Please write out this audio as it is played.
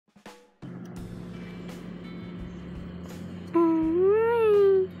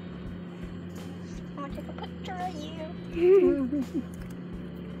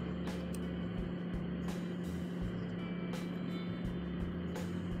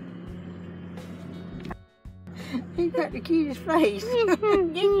You got the cutest face. Yes,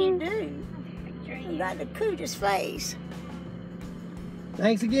 you do. You got the cutest face.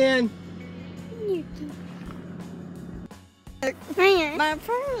 Thanks again. My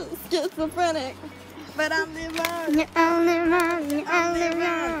parents schizophrenic, but I live on. You only run, you only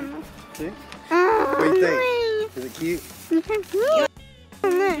run. See? Oh, What do you think? Is it cute?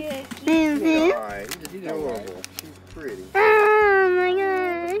 Alright, she's adorable. She's pretty. Oh my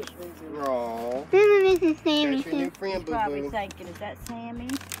gosh. Aww. This is Miss Sammy. That's your new friend, Boo Probably Boo. thinking, is that Sammy?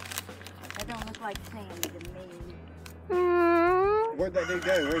 That don't look like Sammy to me. Mm-hmm. Where'd that dude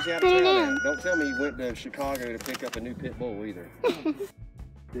go? Where's he out of town at? Don't tell me he went to Chicago to pick up a new pit bull either. Did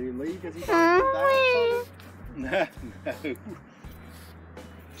he leave because he thought he was dying or something? No.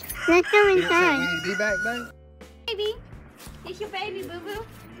 Let's go He didn't say inside. we need to be back, babe? Baby, it's your baby, Boo Boo. You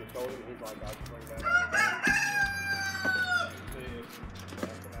just told him, he's like, I'll bring that out.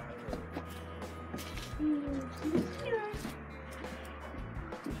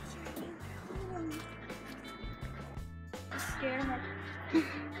 Scared her.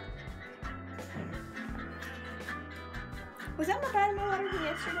 Was that my bottom water from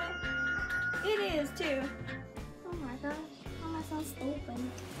yesterday? It is too. Oh my gosh. How am I supposed to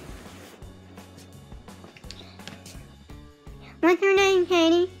open? What's your name,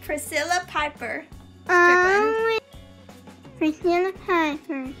 Katie? Priscilla Piper. Oh, Priscilla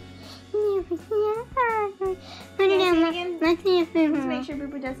Piper. Yeah, Priscilla Piper. Put it down. Again? Let's see if Boo Let's Boo. make sure Boo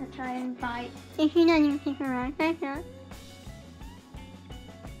Boo doesn't try and bite. If she doesn't pick her right back up.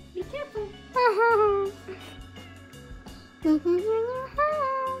 Be careful. Oh, this is your new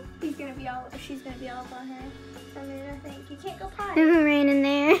home. She's gonna be all up on her. I mean, I think you can't go potty. Boo Boo ran in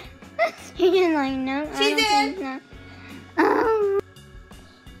there. She's just like, no, I She's don't think so. Oh,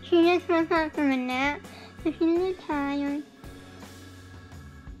 she just woke up from a nap, so she's a little tired.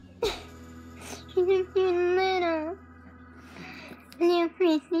 She's just feeling little. Little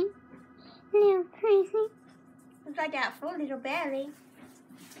Prissy. Little Prissy. Looks like I got a full little belly.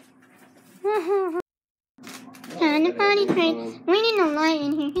 Time to potty train. We need a light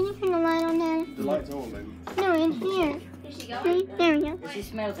in here. Can you turn the light on there? The light's on, baby. No, in here. Here she goes. See? There we go. She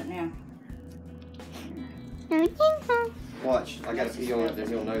smells it now. Now we think so. Watch, I gotta pee on it, then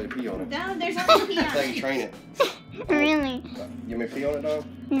he'll know to pee on it. No, there's only pee That's how on you it. train it. Really? You want me to pee on it, dog?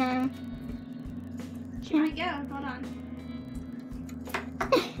 No. Here we go. Hold on.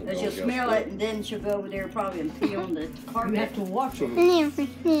 But she'll smell it and then she'll go over there probably and pee on the carpet. You have to watch her. Little Pick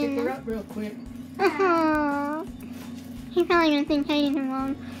her Priscilla. up real quick. Oh. She's probably gonna think Katie's her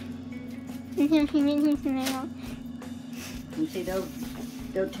mom until she gets used to it all. And see,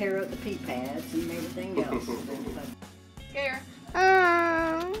 they'll tear up the pee pads and everything else. Here.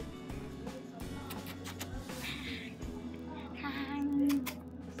 Oh.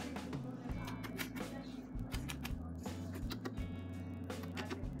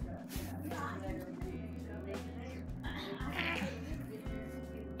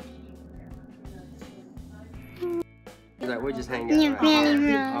 Like we just hang Your out belly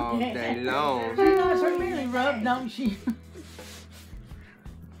right rub. all day long. She likes her belly rub, don't she?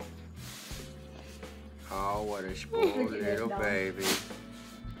 Oh, what a spoiled little baby.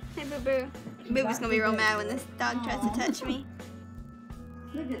 Hey, Boo Boo. Boo Boo's gonna be real mad when this dog tries to touch me.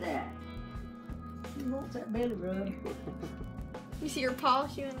 Look at that. She wants that belly rub. You see her paw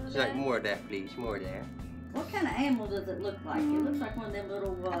chewing on She's the like, bed? more of that, please, more of that. What kind of animal does it look like? It looks like one of them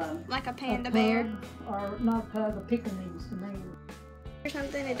little, Like a A panda pug, bear or not a pug, a Pekingese to me. or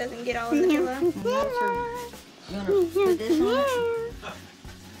something. It doesn't get all in the pillow. you want to put this on it?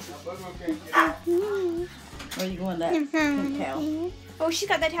 Or are you going that pink towel? Oh, she's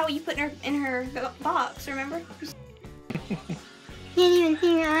got that towel you put in her box, remember? Can't even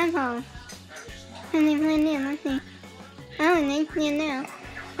see your eyeballs. And they blend in, let's see. Oh, and they see it now.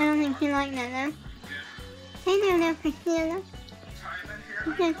 I don't think you like that though. Hey there, little Priscilla.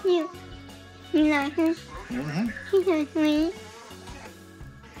 She's so cute. You like her? She's so sweet.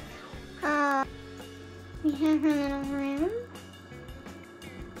 We have her little room.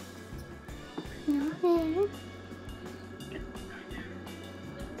 Okay.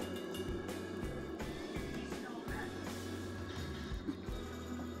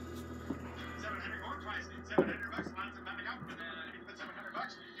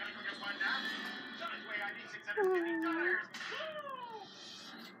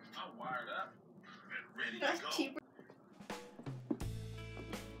 That's cheaper.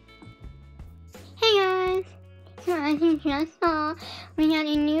 Hey guys! So as you just saw, we got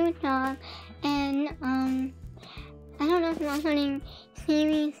a new dog, and I don't know if I'm uploading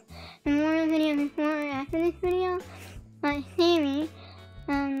Sammy's memorial video before or after this video. But Sammy,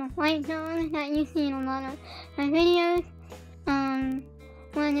 the white dog that you see in a lot of my videos,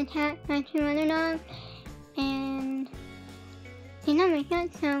 was attacked by 2 other dogs, and he did not make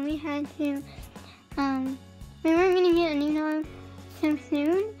it, so we had to, we weren't gonna get a new dog so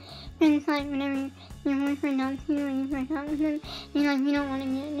soon, because it's like whenever your boyfriend dumps you or you break up with him, you don't want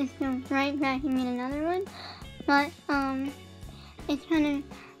to just go right back and get another one. But it's kind of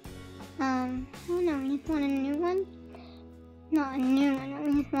I don't know, we just wanted a new one. Not a new one, but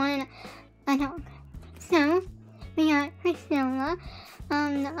we just wanted a dog. So we got Priscilla.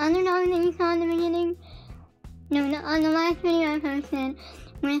 The other dog that you saw in the beginning, no, on the last video I posted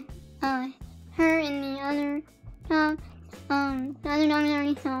with her and the other dog. The other dog I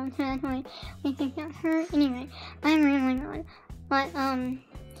already saw, so that's why we picked out her. Anyway, I'm rambling on. But,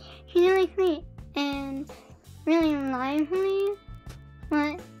 she's really sweet and really lively,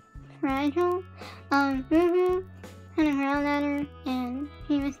 but fragile. Boo-Boo kind of growled at her, and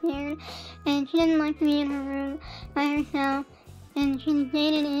she was scared, and she doesn't like to be in her room by herself, and she's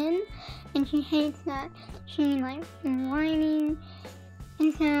gated in, and she hates that she, like, is whining,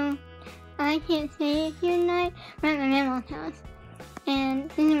 and so I can't stay here tonight. We're at my grandma's house, and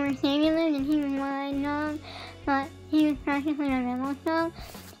this is where Sammy lived, and he was my dog, but he was practically my grandma's dog,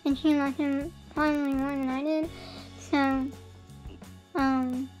 and she loved him probably more than I did. So,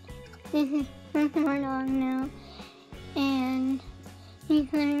 this is both of our dogs now, and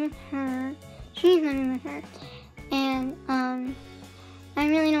he's living with her. She's living with her, and I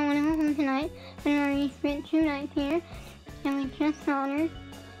really don't want to go home tonight. I already spent 2 nights here, and we just saw her.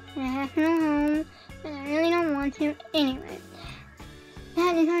 And I have to go home, but I really don't want to. Anyway,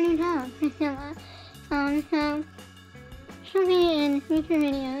 that is our new dog, Priscilla. So she'll be in future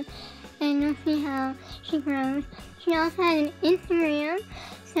videos, and you'll see how she grows. She also has an Instagram,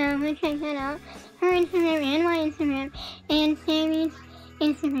 so go check that out. Her Instagram and my Instagram, and Sammy's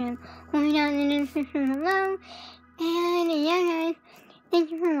Instagram will be down in the description below. And yeah, guys. Thank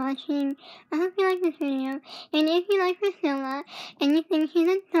you for watching. I hope you like this video. And if you like Priscilla and you think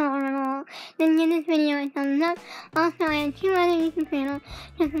she's adorable, then give this video a thumbs up. Also, I have 2 other YouTube channels,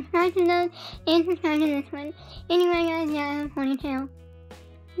 so subscribe to those and subscribe to this one. Anyway, guys, yeah, I have a ponytail.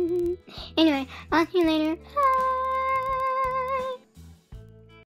 Anyway, I'll see you later. Bye!